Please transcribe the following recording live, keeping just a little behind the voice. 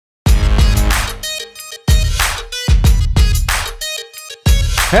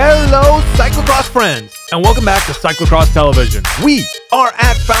Hello, Cyclocross friends, and welcome back to Cyclocross Television. We are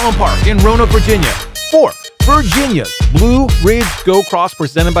at Fallon Park in Roanoke, Virginia, for Virginia's Blue Ridge Go Cross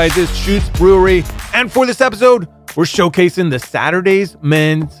presented by Deschutes Brewery. And for this episode, we're showcasing the Saturday's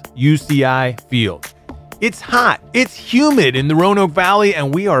men's UCI field. It's hot, it's humid in the Roanoke Valley,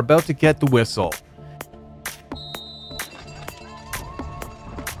 and we are about to get the whistle.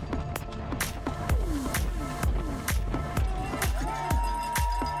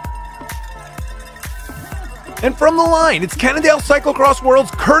 And from the line, it's Cannondale Cyclocross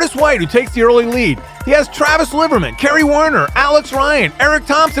World's Curtis White who takes the early lead. He has Travis Liverman, Kerry Werner, Alex Ryan, Eric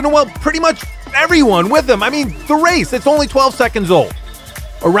Thompson, and well, pretty much everyone with him. I mean, the race, it's only 12 seconds old.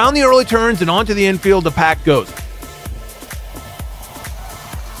 Around the early turns and onto the infield, the pack goes.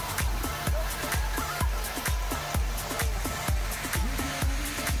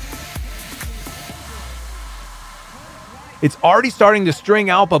 It's already starting to string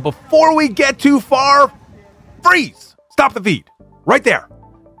out, but before we get too far, freeze! Stop the feed. Right there.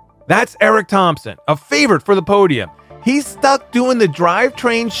 That's Eric Thompson, a favorite for the podium. He's stuck doing the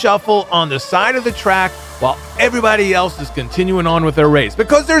drivetrain shuffle on the side of the track while everybody else is continuing on with their race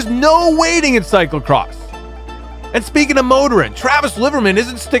because there's no waiting in cyclocross. And speaking of motoring, Travis Liverman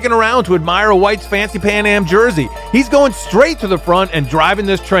isn't sticking around to admire White's fancy Pan Am jersey. He's going straight to the front and driving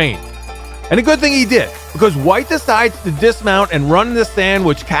this train. And a good thing he did, because White decides to dismount and run in the sand,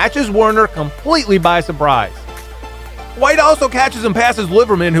 which catches Werner completely by surprise. White also catches and passes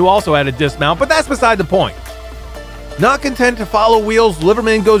Liverman, who also had a dismount, but that's beside the point. Not content to follow wheels,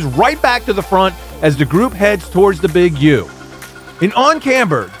 Liverman goes right back to the front as the group heads towards the Big U. In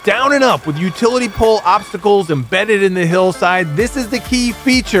on-camber, down and up with utility pole obstacles embedded in the hillside, this is the key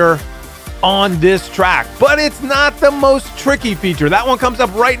feature on this track. But it's not the most tricky feature. That one comes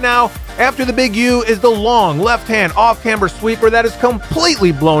up right now. After the Big U is the long left-hand off-camber sweeper that is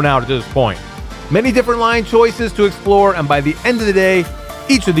completely blown out at this point. Many different line choices to explore, and by the end of the day,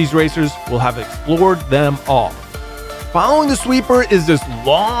 each of these racers will have explored them all. Following the sweeper is this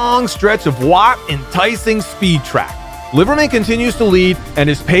long stretch of enticing speed track. Liverman continues to lead, and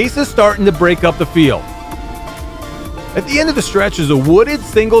his pace is starting to break up the field. At the end of the stretch is a wooded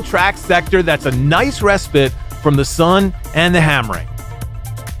single-track sector that's a nice respite from the sun and the hammering.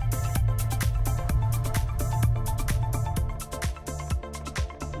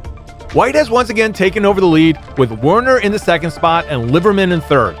 White has once again taken over the lead with Werner in the second spot and Liverman in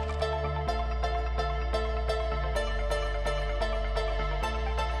third.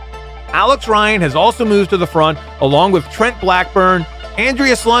 Alex Ryan has also moved to the front along with Trent Blackburn,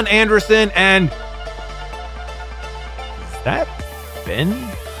 Andrea Slund Anderson, and is that Ben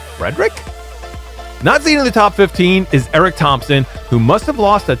Frederick? Not seen in the top 15 is Eric Thompson, who must have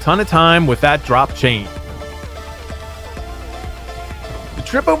lost a ton of time with that drop chain.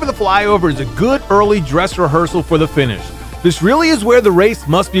 The trip over the flyover is a good early dress rehearsal for the finish. This really is where the race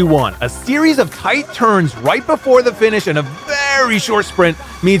must be won. A series of tight turns right before the finish and a very short sprint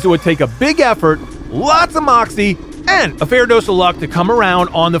means it would take a big effort, lots of moxie, and a fair dose of luck to come around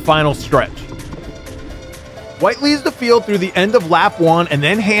on the final stretch. White leads the field through the end of lap 1 and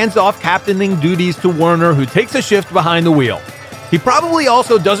then hands off captaining duties to Werner, who takes a shift behind the wheel. He probably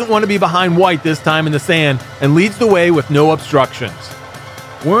also doesn't want to be behind White this time in the sand and leads the way with no obstructions.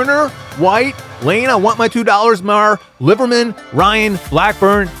 Werner, White, Lane, I want my $2 more, Liverman, Ryan,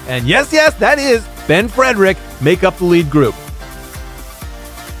 Blackburn, and yes, that is Ben Frederick make up the lead group.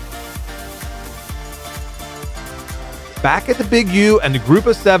 Back at the Big U and the group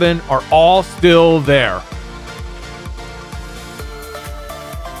of 7 are all still there.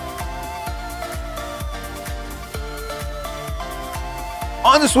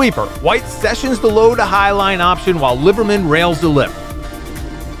 On the sweeper, White sessions the low to high line option while Liverman rails the lip.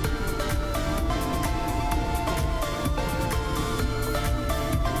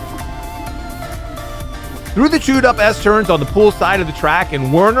 Through the chewed up S-turns on the pool side of the track,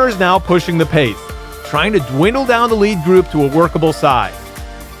 and Werner is now pushing the pace, trying to dwindle down the lead group to a workable size.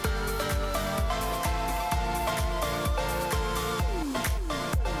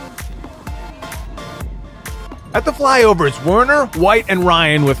 At the flyover, it's Werner, White, and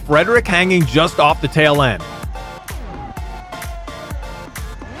Ryan with Frederick hanging just off the tail end.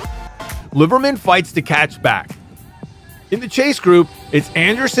 Liverman fights to catch back. In the chase group, it's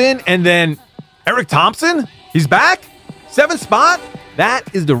Anderson and then Eric Thompson? He's back? 7th spot?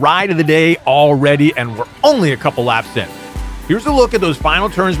 That is the ride of the day already, and we're only a couple laps in. Here's a look at those final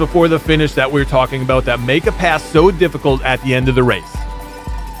turns before the finish that we're talking about that make a pass so difficult at the end of the race.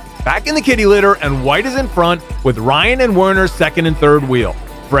 Back in the kitty litter, and White is in front with Ryan and Werner second and third wheel.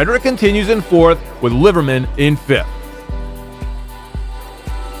 Frederick continues in fourth with Liverman in fifth.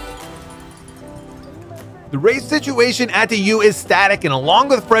 The race situation at the U is static, and along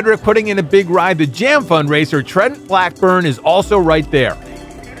with Frederick putting in a big ride, the Jam Fund racer Trent Blackburn is also right there.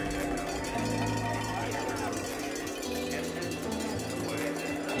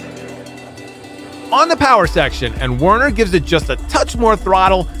 On the power section, and Werner gives it just a touch more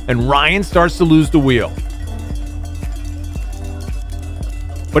throttle, and Ryan starts to lose the wheel.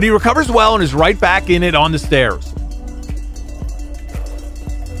 But he recovers well and is right back in it on the stairs.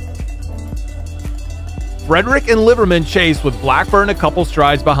 Frederick and Liverman chase with Blackburn a couple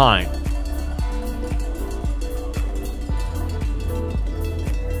strides behind.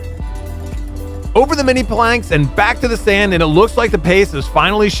 Over the mini planks and back to the sand, and it looks like the pace has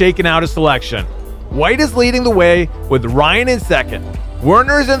finally shaken out a selection. White is leading the way with Ryan in second.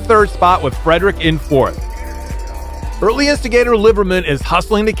 Werner is in third spot with Frederick in fourth. Early instigator Liverman is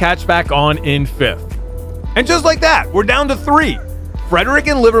hustling to catch back on in fifth. And just like that, we're down to 3. Frederick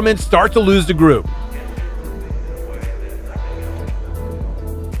and Liverman start to lose the group.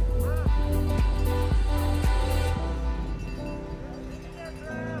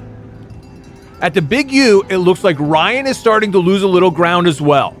 At the Big U, it looks like Ryan is starting to lose a little ground as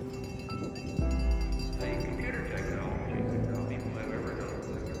well.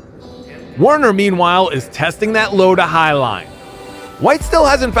 Werner, meanwhile, is testing that low to high line. White still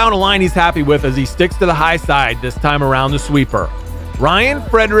hasn't found a line he's happy with as he sticks to the high side this time around the sweeper. Ryan,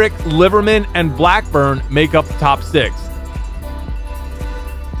 Frederick, Liverman, and Blackburn make up the top 6.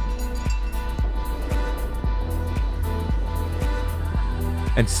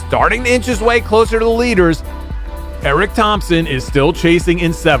 And starting to inch his way closer to the leaders, Eric Thompson is still chasing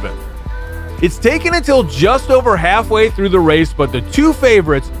in 7th. It's taken until just over halfway through the race, but the 2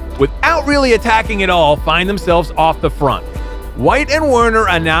 favorites, without really attacking at all, find themselves off the front. White and Werner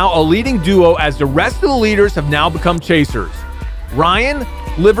are now a leading duo as the rest of the leaders have now become chasers. Ryan,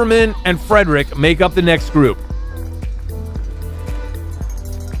 Liverman, and Frederick make up the next group.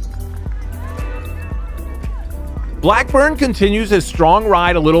 Blackburn continues his strong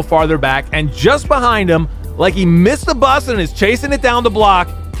ride a little farther back, and just behind him, like he missed the bus and is chasing it down the block,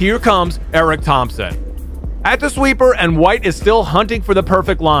 here comes Eric Thompson. At the sweeper, and White is still hunting for the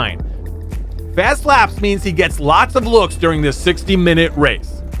perfect line. Fast laps means he gets lots of looks during this 60-minute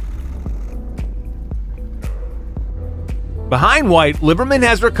race. Behind White, Liverman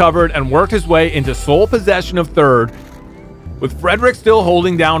has recovered and worked his way into sole possession of 3rd, with Frederick still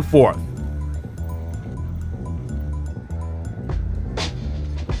holding down 4th.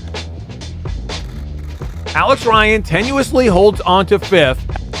 Alex Ryan tenuously holds on to 5th,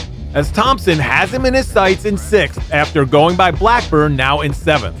 as Thompson has him in his sights in 6th after going by Blackburn, now in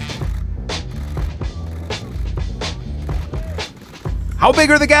 7th. How big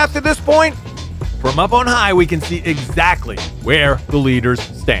are the gaps at this point? From up on high, we can see exactly where the leaders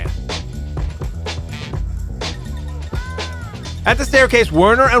stand. At the staircase,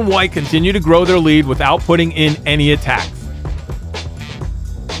 Werner and White continue to grow their lead without putting in any attacks.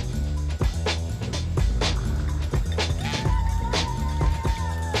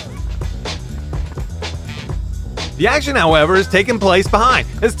 The action, however, is taking place behind,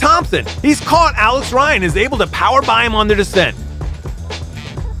 as Thompson, he's caught Alex Ryan, is able to power by him on the descent.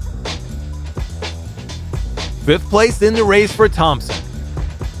 5th place in the race for Thompson.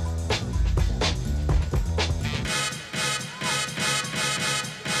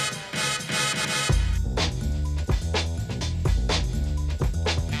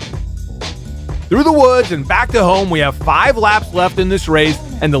 Through the woods and back to home, we have 5 laps left in this race,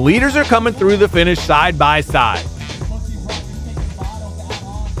 and the leaders are coming through the finish side by side.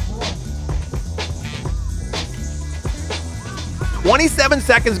 "27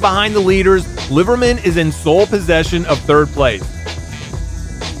 seconds behind the leaders, Liverman is in sole possession of 3rd place.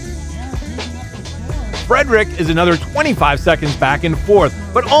 Frederick is another 25 seconds back in 4th,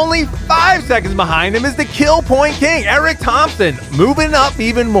 but only 5 seconds behind him is the kill point king, Eric Thompson, moving up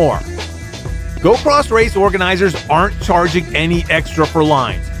even more. Go-Cross race organizers aren't charging any extra for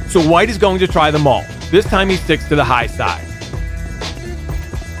lines, so White is going to try them all. This time he sticks to the high side.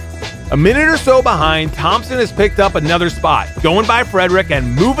 A minute or so behind, Thompson has picked up another spot, going by Frederick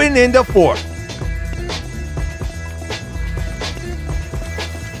and moving into 4th.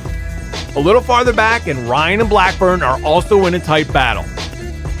 A little farther back, and Ryan and Blackburn are also in a tight battle.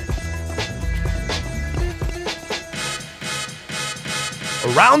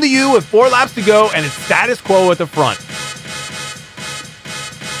 Around the U with 4 laps to go, and it's status quo at the front.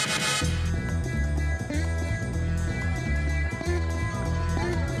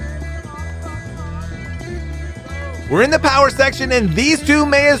 We're in the power section, and these 2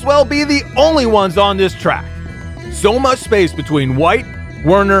 may as well be the only ones on this track. So much space between White,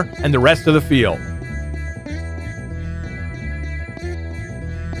 Werner, and the rest of the field.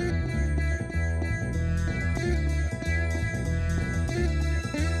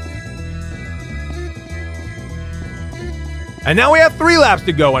 And now we have 3 laps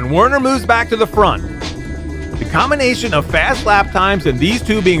to go, and Werner moves back to the front. The combination of fast lap times and these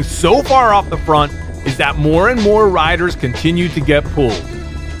two being so far off the front is that more and more riders continue to get pulled.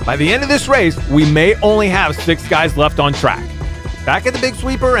 By the end of this race, we may only have 6 guys left on track. Back at the big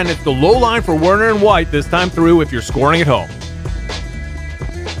sweeper, and it's the low line for Werner and White this time through if you're scoring at home.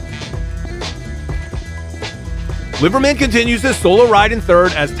 Liverman continues his solo ride in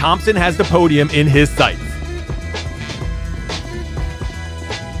third as Thompson has the podium in his sights.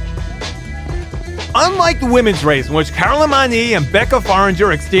 Unlike the women's race, in which Caroline Mani and Becca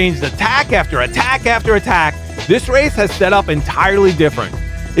Faringer exchanged attack after attack after attack, this race has set up entirely different.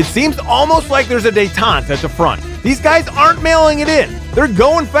 It seems almost like there's a détente at the front. These guys aren't mailing it in. They're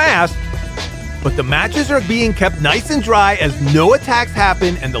going fast, but the matches are being kept nice and dry as no attacks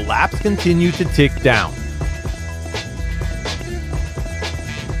happen and the laps continue to tick down.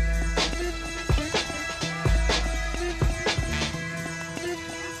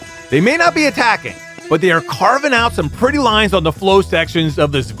 They may not be attacking, but they are carving out some pretty lines on the flow sections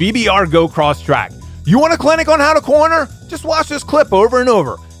of this VBR Go Cross track. You want a clinic on how to corner? Just watch this clip over and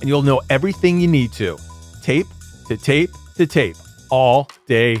over, and you'll know everything you need to. Tape to tape to tape, all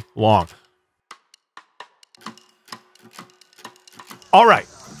day long. All right,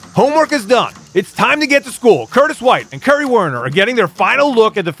 homework is done. It's time to get to school. Curtis White and Kerry Werner are getting their final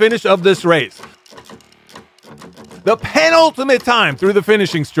look at the finish of this race. The penultimate time through the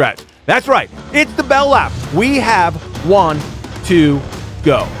finishing stretch. That's right, it's the bell lap. We have 1 to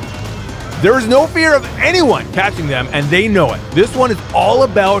go. There is no fear of anyone catching them, and they know it. This one is all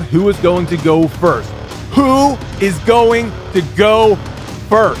about who is going to go first. Who is going to go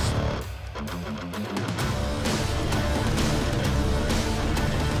first?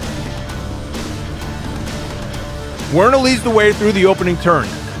 Werner leads the way through the opening turn.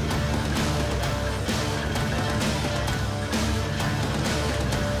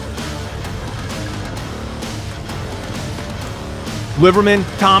 Liverman,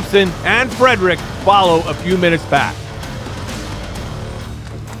 Thompson, and Frederick follow a few minutes back.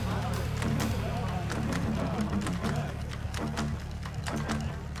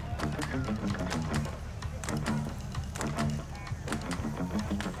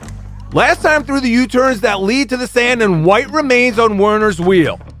 Last time through the U-turns that lead to the sand, and White remains on Werner's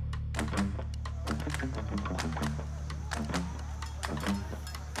wheel.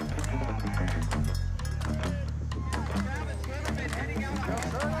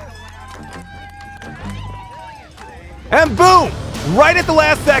 And boom! Right at the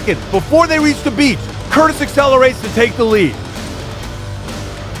last second, before they reach the beach, Curtis accelerates to take the lead.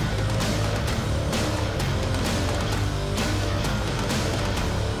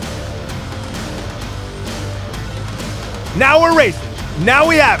 Now we're racing. Now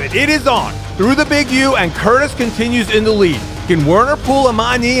we have it. It is on. Through the big U, and Curtis continues in the lead. Can Werner pull a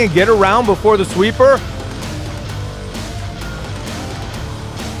Mani and get around before the sweeper?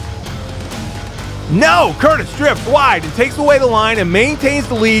 No! Curtis drifts wide and takes away the line and maintains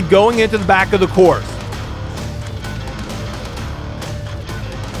the lead going into the back of the course.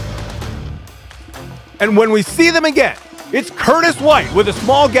 And when we see them again, it's Curtis White with a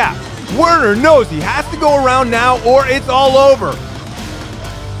small gap. Werner knows he has to go around now or it's all over.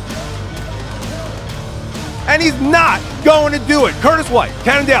 And he's not going to do it. Curtis White,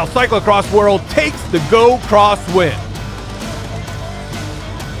 Cannondale Cyclocross World, takes the Go Cross win.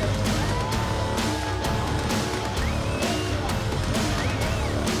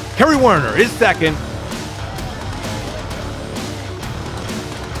 Kerry Werner is second.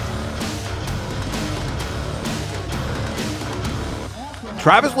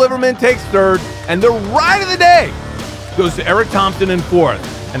 Travis Liverman takes third, and the ride of the day goes to Eric Thompson in fourth,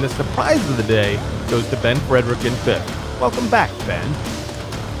 and the surprise of the day goes to Ben Frederick in fifth. Welcome back, Ben.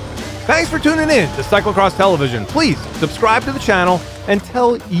 Thanks for tuning in to Cyclocross Television. Please subscribe to the channel and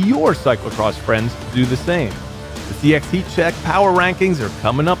tell your cyclocross friends to do the same. The CX Heat Check Power Rankings are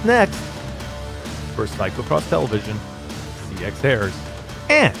coming up next. For Cyclocross Television, CXHAIRS,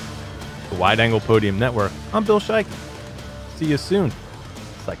 and the Wide Angle Podium Network, I'm Bill Shike. See you soon,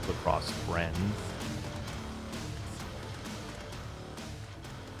 cyclocross friends.